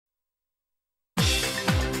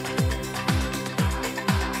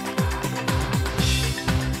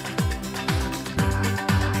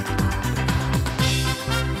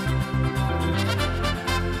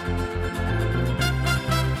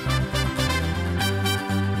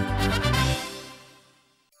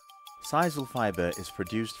Sisal fibre is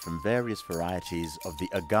produced from various varieties of the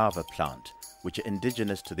agave plant, which are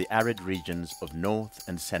indigenous to the arid regions of North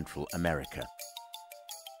and Central America.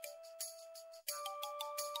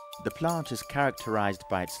 The plant is characterized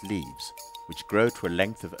by its leaves, which grow to a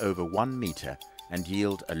length of over 1 meter and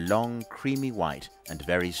yield a long, creamy white and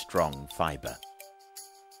very strong fibre.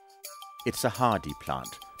 It's a hardy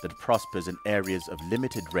plant that prospers in areas of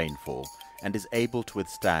limited rainfall and is able to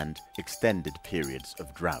withstand extended periods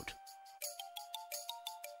of drought.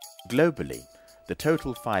 Globally, the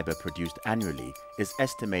total fibre produced annually is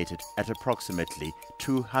estimated at approximately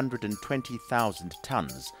 220,000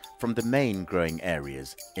 tons from the main growing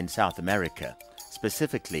areas in South America,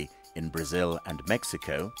 specifically in Brazil and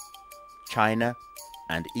Mexico, China,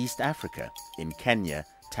 and East Africa in Kenya,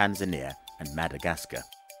 Tanzania, and Madagascar.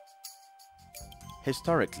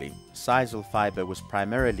 Historically, sisal fibre was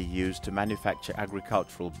primarily used to manufacture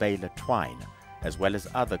agricultural baler twine, as well as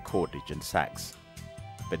other cordage and sacks.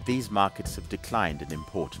 But these markets have declined in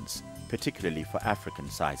importance, particularly for African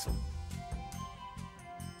sisal.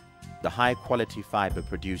 The high-quality fibre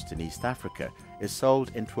produced in East Africa is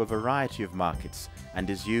sold into a variety of markets and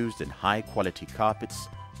is used in high-quality carpets,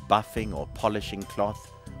 buffing or polishing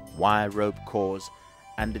cloth, wire rope cores,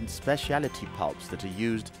 and in specialty pulps that are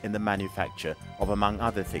used in the manufacture of, among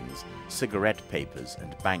other things, cigarette papers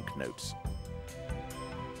and banknotes.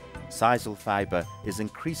 Sisal fibre is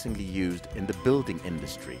increasingly used in the building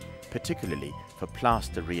industry, particularly for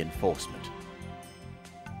plaster reinforcement.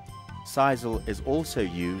 Sisal is also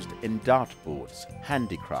used in dartboards,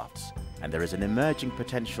 handicrafts, and there is an emerging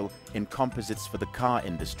potential in composites for the car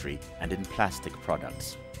industry and in plastic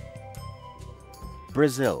products.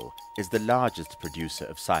 Brazil is the largest producer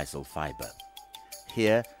of sisal fibre.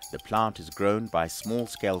 Here, the plant is grown by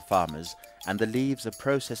small-scale farmers and the leaves are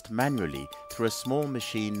processed manually through a small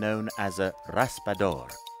machine known as a raspador.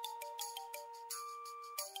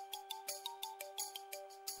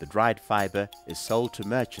 The dried fibre is sold to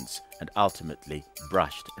merchants and ultimately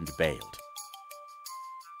brushed and baled.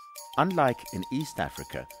 Unlike in East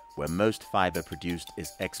Africa, where most fibre produced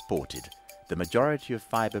is exported, the majority of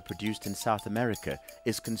fibre produced in South America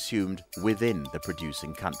is consumed within the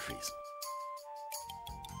producing countries.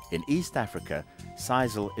 In East Africa,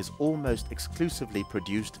 sisal is almost exclusively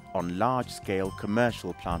produced on large-scale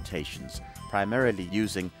commercial plantations, primarily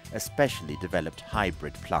using a specially developed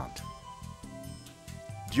hybrid plant.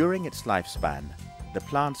 During its lifespan, the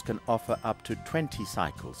plants can offer up to 20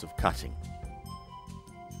 cycles of cutting.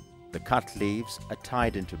 The cut leaves are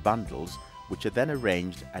tied into bundles, which are then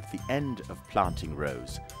arranged at the end of planting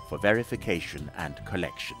rows for verification and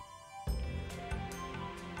collection.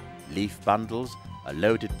 Leaf bundles are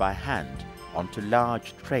loaded by hand onto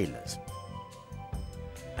large trailers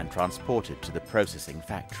and transported to the processing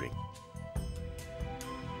factory.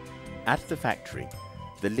 At the factory,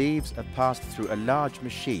 the leaves are passed through a large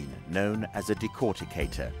machine known as a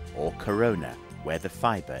decorticator or corona, where the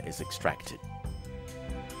fibre is extracted.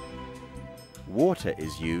 Water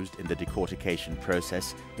is used in the decortication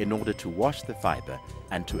process in order to wash the fibre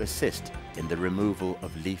and to assist in the removal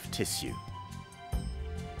of leaf tissue.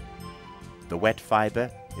 The wet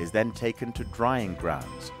fibre is then taken to drying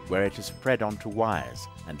grounds, where it is spread onto wires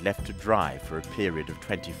and left to dry for a period of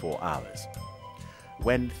 24 hours.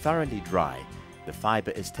 When thoroughly dry, the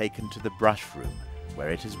fibre is taken to the brush room, where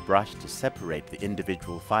it is brushed to separate the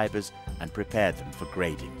individual fibres and prepare them for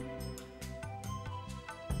grading.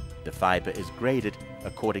 The fibre is graded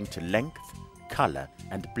according to length, colour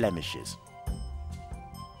and blemishes.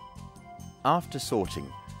 After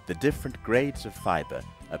sorting, the different grades of fibre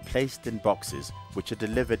are placed in boxes which are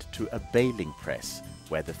delivered to a baling press,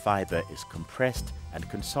 where the fibre is compressed and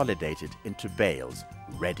consolidated into bales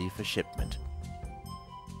ready for shipment.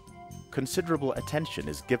 Considerable attention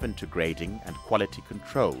is given to grading and quality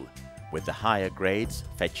control, with the higher grades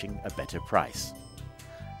fetching a better price.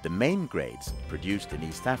 The main grades produced in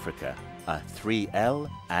East Africa are 3L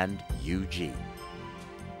and UG.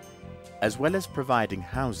 As well as providing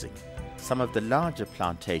housing, some of the larger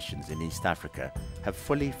plantations in East Africa have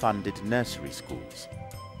fully funded nursery schools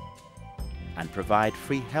and provide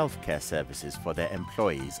free healthcare services for their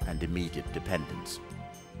employees and immediate dependents.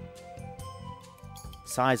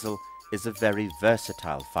 Sisal is a very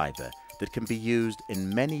versatile fibre that can be used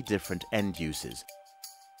in many different end uses,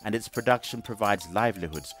 and its production provides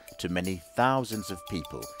livelihoods to many thousands of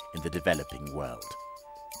people in the developing world.